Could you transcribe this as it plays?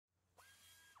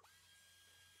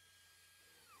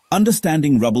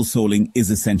Understanding rubble soling is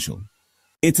essential.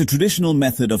 It's a traditional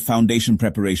method of foundation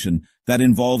preparation that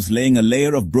involves laying a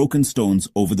layer of broken stones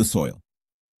over the soil.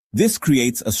 This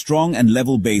creates a strong and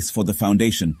level base for the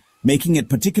foundation, making it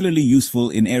particularly useful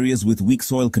in areas with weak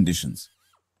soil conditions.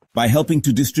 By helping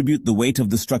to distribute the weight of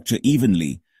the structure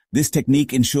evenly, this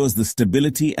technique ensures the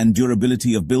stability and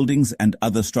durability of buildings and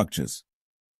other structures.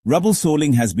 Rubble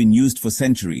soling has been used for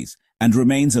centuries and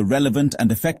remains a relevant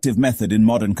and effective method in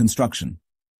modern construction.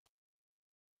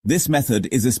 This method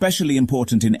is especially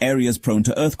important in areas prone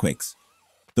to earthquakes.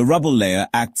 The rubble layer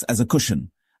acts as a cushion,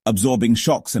 absorbing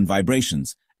shocks and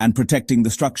vibrations and protecting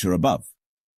the structure above.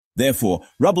 Therefore,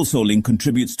 rubble soling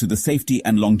contributes to the safety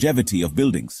and longevity of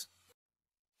buildings.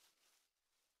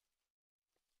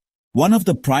 One of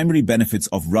the primary benefits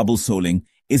of rubble soling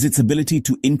is its ability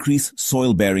to increase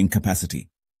soil-bearing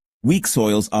capacity. Weak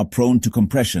soils are prone to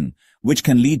compression, which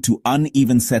can lead to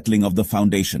uneven settling of the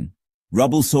foundation.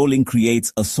 Rubble soling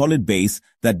creates a solid base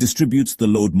that distributes the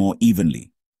load more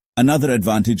evenly. Another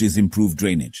advantage is improved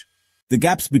drainage. The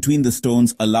gaps between the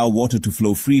stones allow water to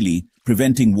flow freely,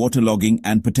 preventing waterlogging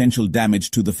and potential damage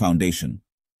to the foundation.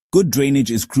 Good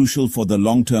drainage is crucial for the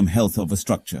long-term health of a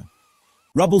structure.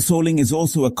 Rubble soling is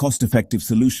also a cost-effective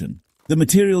solution. The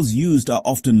materials used are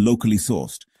often locally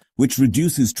sourced, which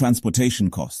reduces transportation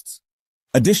costs.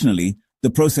 Additionally, the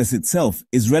process itself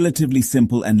is relatively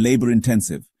simple and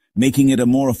labor-intensive, making it a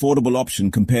more affordable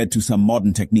option compared to some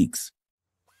modern techniques.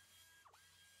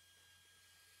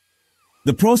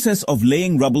 The process of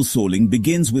laying rubble soling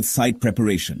begins with site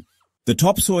preparation. The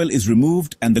topsoil is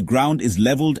removed and the ground is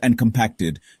leveled and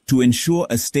compacted to ensure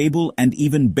a stable and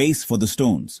even base for the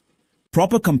stones.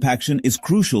 Proper compaction is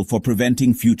crucial for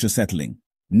preventing future settling.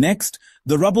 Next,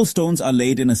 the rubble stones are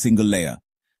laid in a single layer.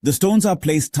 The stones are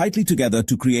placed tightly together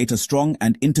to create a strong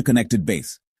and interconnected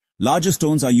base. Larger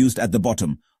stones are used at the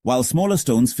bottom, while smaller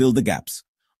stones fill the gaps.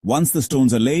 Once the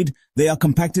stones are laid, they are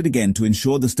compacted again to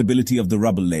ensure the stability of the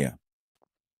rubble layer.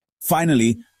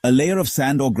 Finally, a layer of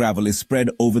sand or gravel is spread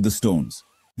over the stones.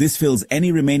 This fills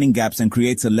any remaining gaps and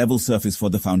creates a level surface for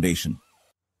the foundation.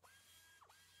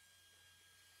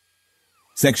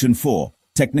 Section 4.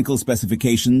 Technical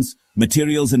specifications,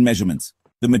 materials and measurements.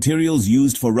 The materials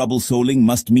used for rubble soling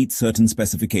must meet certain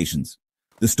specifications.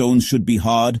 The stones should be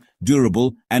hard,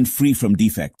 durable, and free from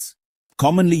defects.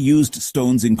 Commonly used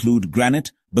stones include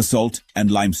granite, basalt,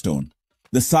 and limestone.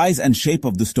 The size and shape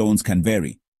of the stones can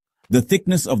vary. The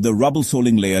thickness of the rubble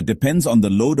soling layer depends on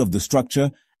the load of the structure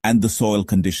and the soil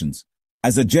conditions.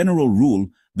 As a general rule,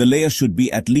 the layer should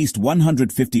be at least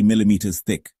 150 millimeters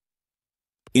thick.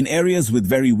 In areas with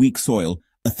very weak soil,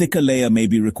 a thicker layer may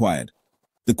be required.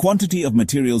 The quantity of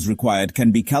materials required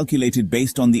can be calculated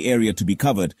based on the area to be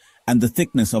covered and the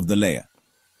thickness of the layer.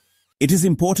 It is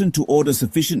important to order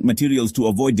sufficient materials to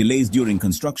avoid delays during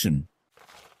construction.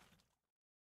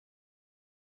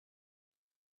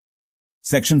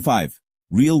 Section 5.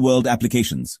 Real-world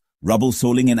applications. Rubble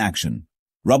soling in action.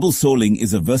 Rubble soling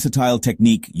is a versatile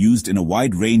technique used in a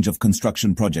wide range of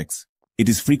construction projects. It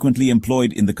is frequently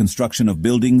employed in the construction of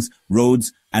buildings,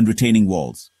 roads, and retaining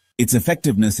walls. Its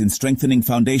effectiveness in strengthening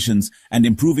foundations and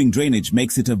improving drainage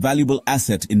makes it a valuable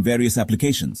asset in various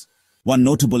applications. One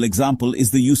notable example is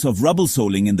the use of rubble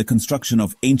soling in the construction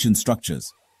of ancient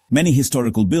structures. Many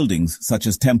historical buildings, such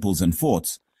as temples and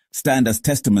forts, stand as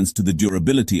testaments to the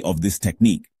durability of this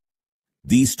technique.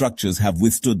 These structures have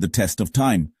withstood the test of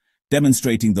time,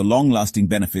 demonstrating the long-lasting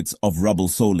benefits of rubble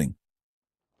soling.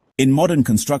 In modern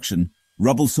construction,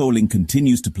 rubble soling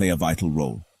continues to play a vital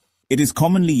role. It is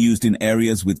commonly used in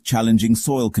areas with challenging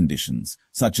soil conditions,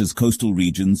 such as coastal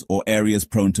regions or areas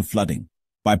prone to flooding.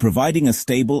 By providing a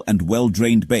stable and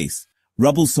well-drained base,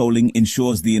 rubble soling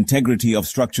ensures the integrity of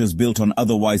structures built on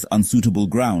otherwise unsuitable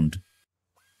ground.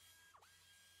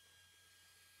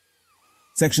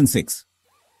 Section 6.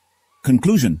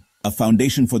 Conclusion: a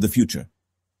foundation for the future.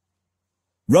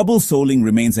 Rubble soling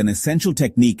remains an essential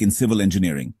technique in civil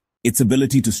engineering. Its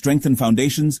ability to strengthen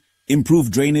foundations,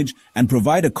 improve drainage, and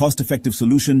provide a cost-effective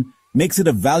solution makes it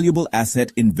a valuable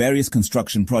asset in various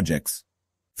construction projects.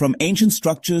 From ancient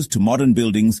structures to modern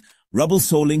buildings, rubble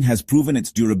soling has proven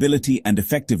its durability and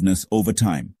effectiveness over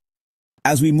time.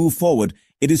 As we move forward,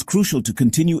 it is crucial to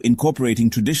continue incorporating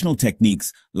traditional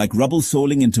techniques like rubble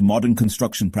soling into modern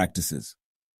construction practices.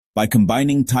 By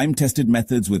combining time-tested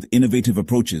methods with innovative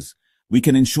approaches, we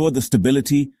can ensure the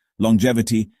stability,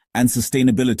 longevity, and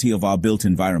sustainability of our built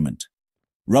environment.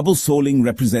 Rubble soling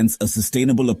represents a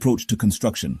sustainable approach to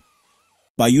construction.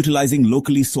 By utilizing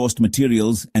locally sourced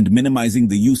materials and minimizing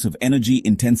the use of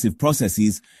energy-intensive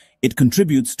processes, it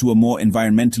contributes to a more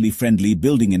environmentally friendly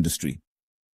building industry.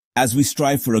 As we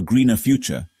strive for a greener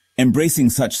future, Embracing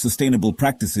such sustainable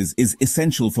practices is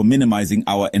essential for minimizing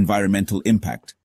our environmental impact.